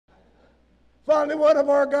Finally, one of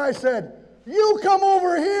our guys said, "You come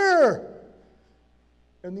over here."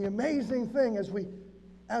 And the amazing thing, as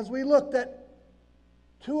we looked at,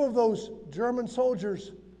 two of those German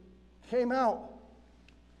soldiers came out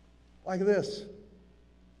like this,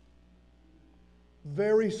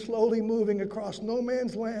 very slowly moving across no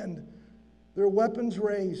man's land, their weapons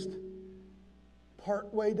raised.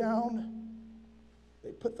 Part way down,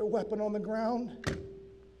 they put their weapon on the ground,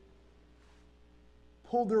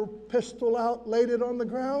 pulled their pistol out, laid it on the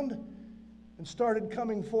ground, and started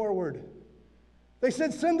coming forward. They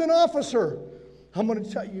said, "Send an officer." I'm going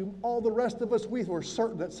to tell you, all the rest of us, we were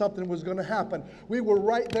certain that something was going to happen. We were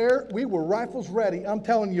right there. We were rifles ready. I'm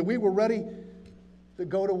telling you, we were ready to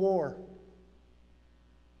go to war.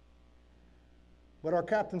 But our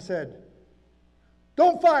captain said,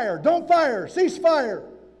 "Don't fire, don't fire, cease fire."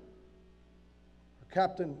 Our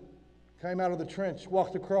captain came out of the trench,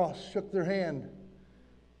 walked across, shook their hand.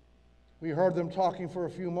 We heard them talking for a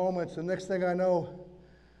few moments, and next thing I know,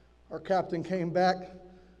 our captain came back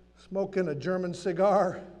smoking a German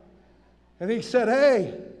cigar, and he said,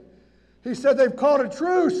 "Hey," he said, "they've called a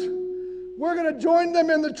truce. We're going to join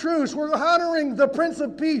them in the truce. We're honoring the Prince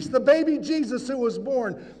of Peace, the baby Jesus who was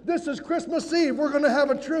born. This is Christmas Eve. We're going to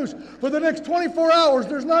have a truce for the next 24 hours.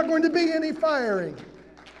 There's not going to be any firing."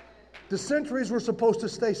 The sentries were supposed to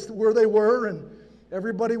stay where they were, and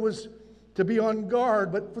everybody was to be on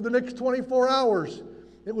guard. But for the next 24 hours,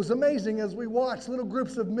 it was amazing as we watched, little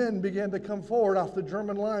groups of men began to come forward off the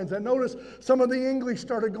German lines. I noticed some of the English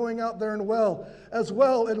started going out there as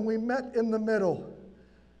well, and we met in the middle,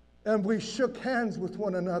 and we shook hands with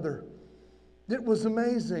one another. It was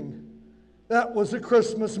amazing. That was a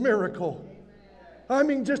Christmas miracle. I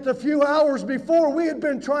mean, just a few hours before, we had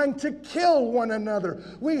been trying to kill one another.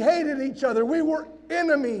 We hated each other. We were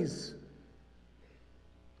enemies.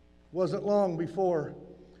 Wasn't long before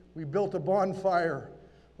we built a bonfire.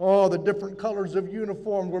 Oh, the different colors of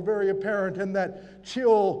uniform were very apparent in that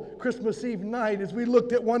chill Christmas Eve night as we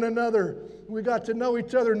looked at one another. We got to know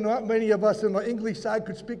each other. Not many of us in the English side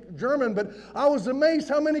could speak German, but I was amazed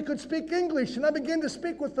how many could speak English. And I began to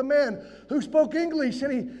speak with the man who spoke English,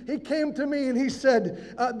 and he came to me and he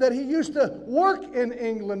said that he used to work in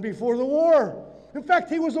England before the war. In fact,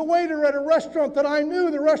 he was a waiter at a restaurant that I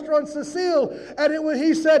knew, the restaurant Cecile, and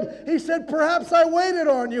he said, "Perhaps I waited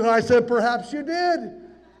on you." I said, "Perhaps you did."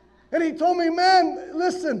 And he told me, "Man,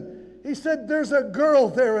 listen," he said, "there's a girl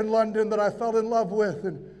there in London that I fell in love with,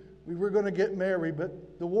 and we were going to get married,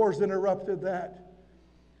 but the wars interrupted that."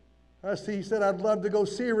 He said, "I'd love to go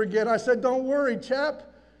see her again." I said, "Don't worry, chap.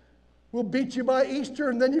 We'll beat you by Easter,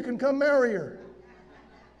 and then you can come marry her."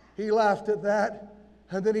 He laughed at that.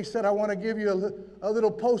 And then he said, "I want to give you a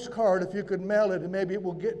little postcard if you could mail it, and maybe it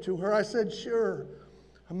will get to her." I said, "Sure."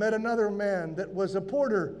 I met another man that was a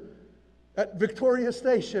porter at Victoria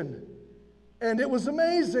Station, and it was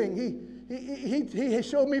amazing. He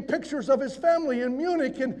showed me pictures of his family in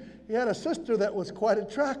Munich, and he had a sister that was quite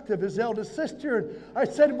attractive, his eldest sister. And I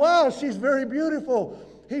said, "Wow, she's very beautiful."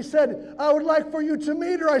 He said, "I would like for you to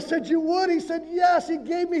meet her." I said, "You would?" He said, "Yes." He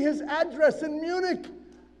gave me his address in Munich.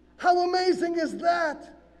 How amazing is that?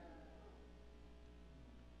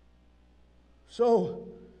 So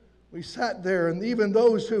we sat there, and even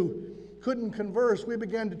those who couldn't converse, we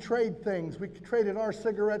began to trade things. We traded our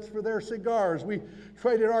cigarettes for their cigars. We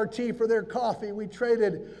traded our tea for their coffee. We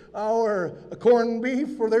traded our corned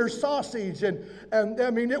beef for their sausage. And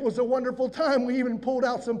I mean, it was a wonderful time. We even pulled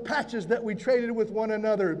out some patches that we traded with one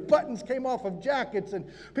another. Buttons came off of jackets, and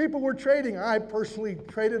people were trading. I personally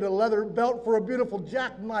traded a leather belt for a beautiful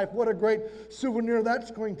jackknife. What a great souvenir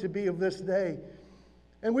that's going to be of this day.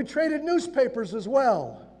 And we traded newspapers as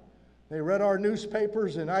well. They read our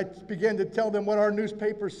newspapers, and I began to tell them what our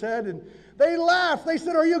newspaper said, and they laughed. They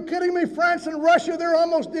said, "Are you kidding me? France and Russia, they're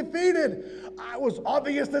almost defeated." It was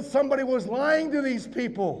obvious that somebody was lying to these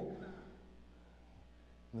people.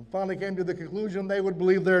 And finally came to the conclusion they would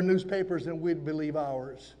believe their newspapers and we'd believe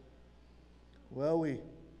ours. Well, we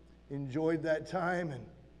enjoyed that time and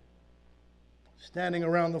standing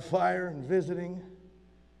around the fire and visiting,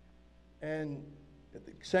 and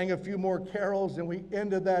sang a few more carols, and we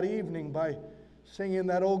ended that evening by singing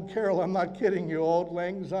that old carol, I'm not kidding you, Auld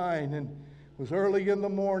Lang Syne. And it was early in the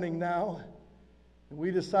morning now, and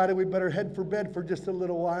we decided we better head for bed for just a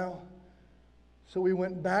little while. So we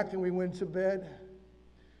went back and we went to bed.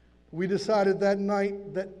 We decided that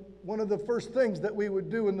night that one of the first things that we would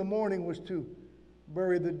do in the morning was to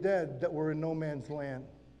bury the dead that were in no man's land.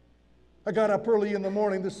 I got up early in the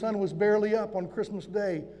morning. The sun was barely up on Christmas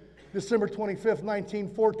Day, December 25th,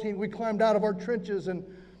 1914, we climbed out of our trenches, and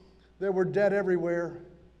there were dead everywhere.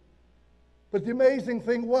 But the amazing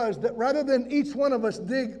thing was that rather than each one of us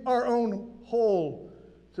dig our own hole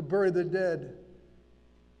to bury the dead,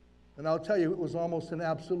 and I'll tell you, it was almost an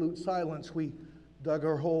absolute silence. We dug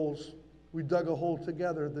our holes. We dug a hole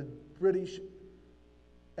together. The British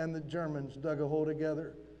and the Germans dug a hole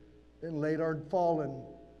together and laid our fallen,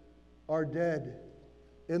 our dead,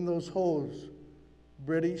 in those holes,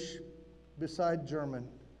 British beside German.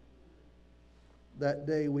 That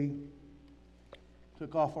day we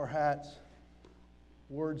took off our hats.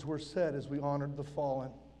 Words were said as we honored the fallen.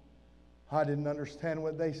 I didn't understand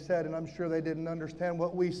what they said, and I'm sure they didn't understand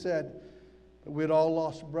what we said. But we'd all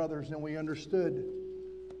lost brothers, and we understood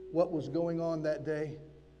what was going on that day.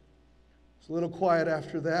 It's a little quiet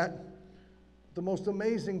after that. The most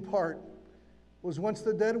amazing part was once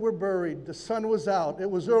the dead were buried, the sun was out. It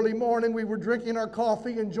was early morning. We were drinking our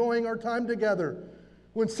coffee, enjoying our time together,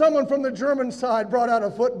 when someone from the German side brought out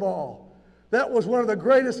a football. That was one of the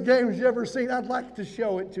greatest games you ever seen. I'd like to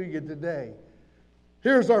show it to you today.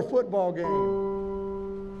 Here's our football game.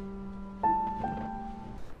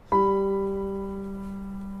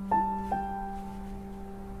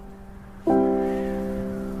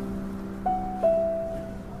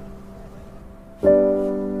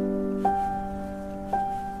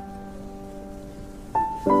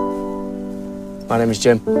 My name is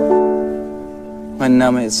Jim. Mein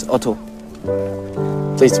Name ist Otto.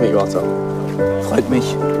 Pleased to meet you, Otto. Freut mich.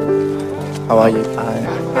 How are you?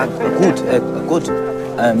 Gut, gut.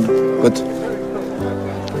 Good.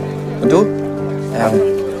 Und du?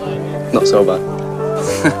 Not so bad.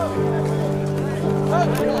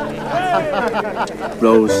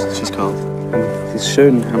 Rose, she's called. Sie ist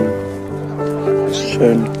schön. Ist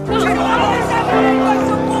schön.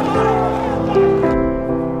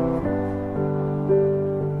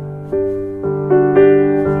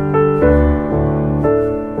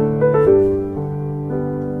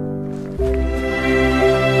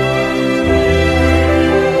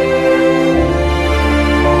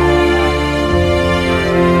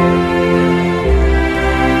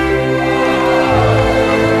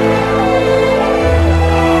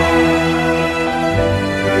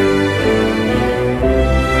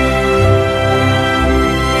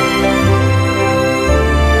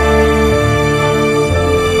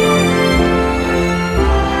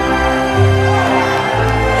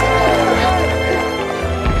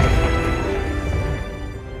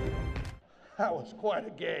 That was quite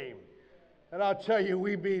a game. And I'll tell you,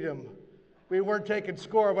 we beat them. We weren't taking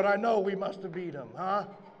score, but I know we must have beat them, huh?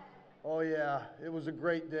 Oh, yeah, it was a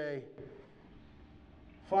great day.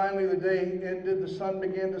 Finally, the day ended. The sun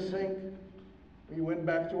began to sink. We went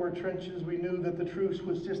back to our trenches. We knew that the truce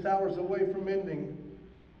was just hours away from ending.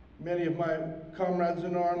 Many of my comrades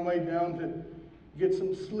in arms lay down to get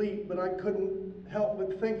some sleep, but I couldn't help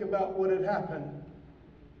but think about what had happened.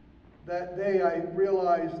 That day I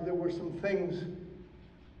realized there were some things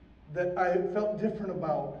that I felt different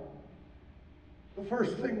about. The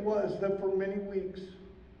first thing was that for many weeks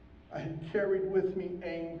I had carried with me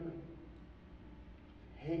anger,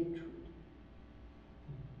 hatred,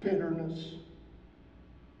 bitterness.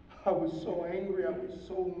 I was so angry, I was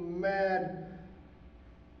so mad.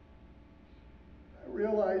 I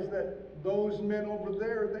realized that those men over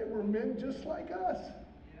there, they were men just like us.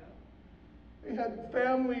 They had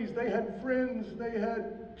families, they had friends, they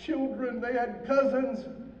had children, they had cousins,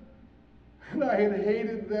 and I had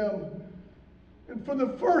hated them. And for the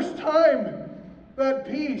first time, that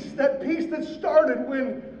peace that started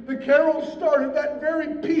when the carols started, that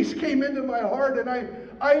very peace came into my heart, and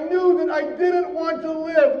I knew that I didn't want to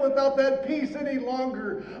live without that peace any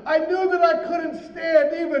longer. I knew that I couldn't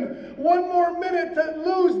stand even one more minute to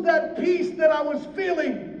lose that peace that I was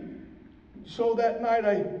feeling. So that night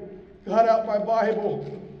I got out my Bible,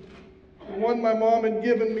 the one my mom had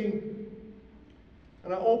given me,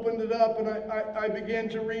 and I opened it up and I began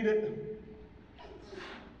to read it.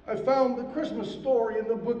 I found the Christmas story in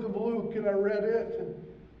the book of Luke, and I read it, and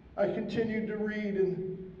I continued to read,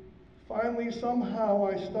 and finally somehow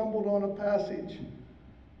I stumbled on a passage.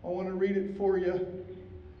 I want to read it for you.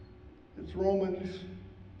 It's Romans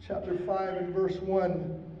chapter 5 and verse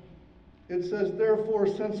 1. It says, "Therefore,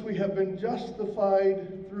 since we have been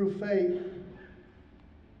justified through faith,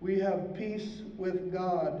 we have peace with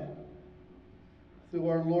God through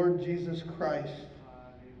our Lord Jesus Christ."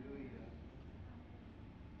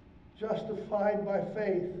 Justified by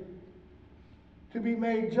faith. To be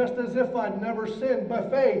made just as if I'd never sinned by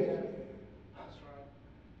faith.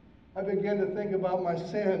 I began to think about my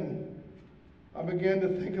sin. I began to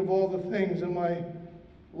think of all the things in my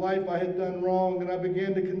life I had done wrong, and I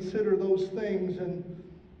began to consider those things, and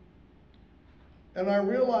I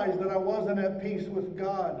realized that I wasn't at peace with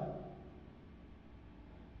God.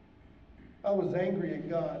 I was angry at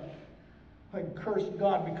God. I'd cursed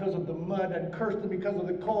God because of the mud. I'd cursed him because of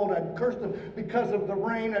the cold. I'd cursed him because of the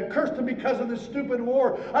rain. I'd cursed him because of the stupid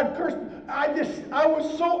war. I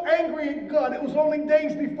was so angry at God. It was only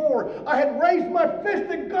days before I had raised my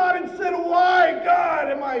fist at God and said, "Why,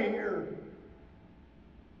 God, am I here?"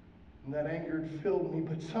 And that anger had filled me,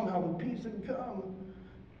 but somehow the peace had come.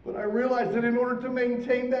 But I realized that in order to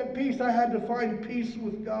maintain that peace, I had to find peace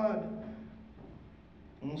with God.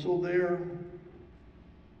 And so there,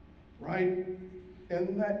 right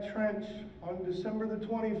in that trench on December the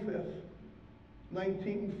 25th,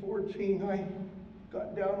 1914, I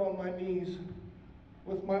got down on my knees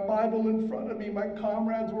with my Bible in front of me. My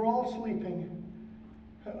comrades were all sleeping.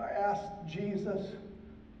 And I asked Jesus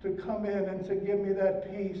to come in and to give me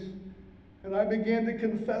that peace. And I began to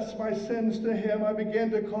confess my sins to him. I began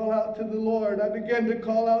to call out to the Lord. I began to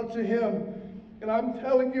call out to him. And I'm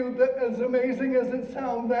telling you that as amazing as it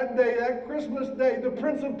sounds, that day, that Christmas day, the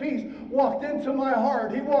Prince of Peace walked into my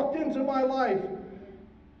heart. He walked into my life.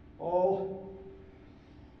 Oh,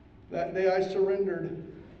 that day I surrendered.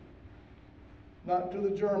 Not to the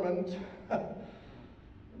Germans.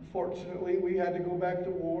 Unfortunately, we had to go back to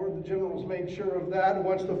war. The generals made sure of that. And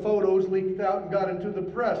once the photos leaked out and got into the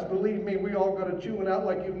press, believe me, we all got a chewing out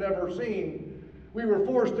like you've never seen. We were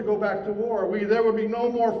forced to go back to war. There would be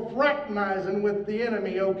no more fraternizing with the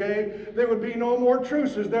enemy, okay? There would be no more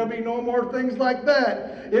truces. There would be no more things like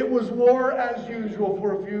that. It was war as usual.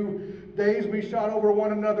 For a few days, we shot over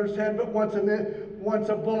one another's head, but once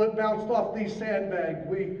a bullet bounced off these sandbags,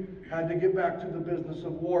 we had to get back to the business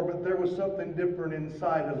of war. But there was something different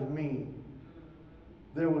inside of me.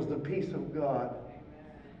 There was the peace of God.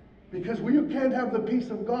 Because you can't have the peace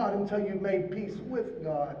of God until you've made peace with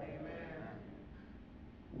God.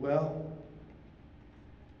 Well,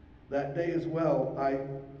 that day as well, I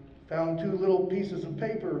found two little pieces of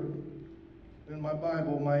paper in my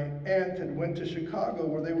Bible. My aunt had went to Chicago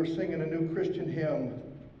where they were singing a new Christian hymn.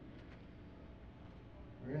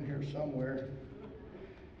 They're in here somewhere.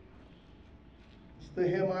 It's the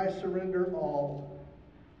hymn, "I Surrender All."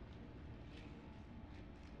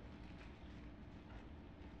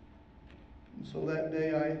 And so that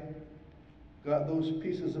day I got those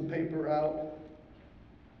pieces of paper out.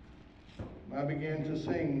 I began to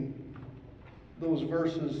sing those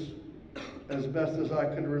verses as best as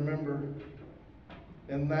I could remember.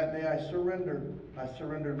 And that day I surrendered. I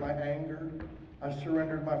surrendered my anger. I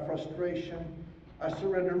surrendered my frustration. I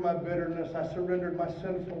surrendered my bitterness. I surrendered my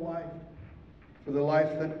sinful life for the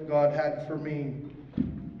life that God had for me.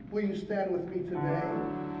 Will you stand with me today?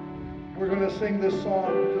 We're going to sing this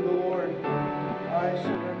song to the Lord. I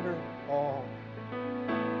surrender.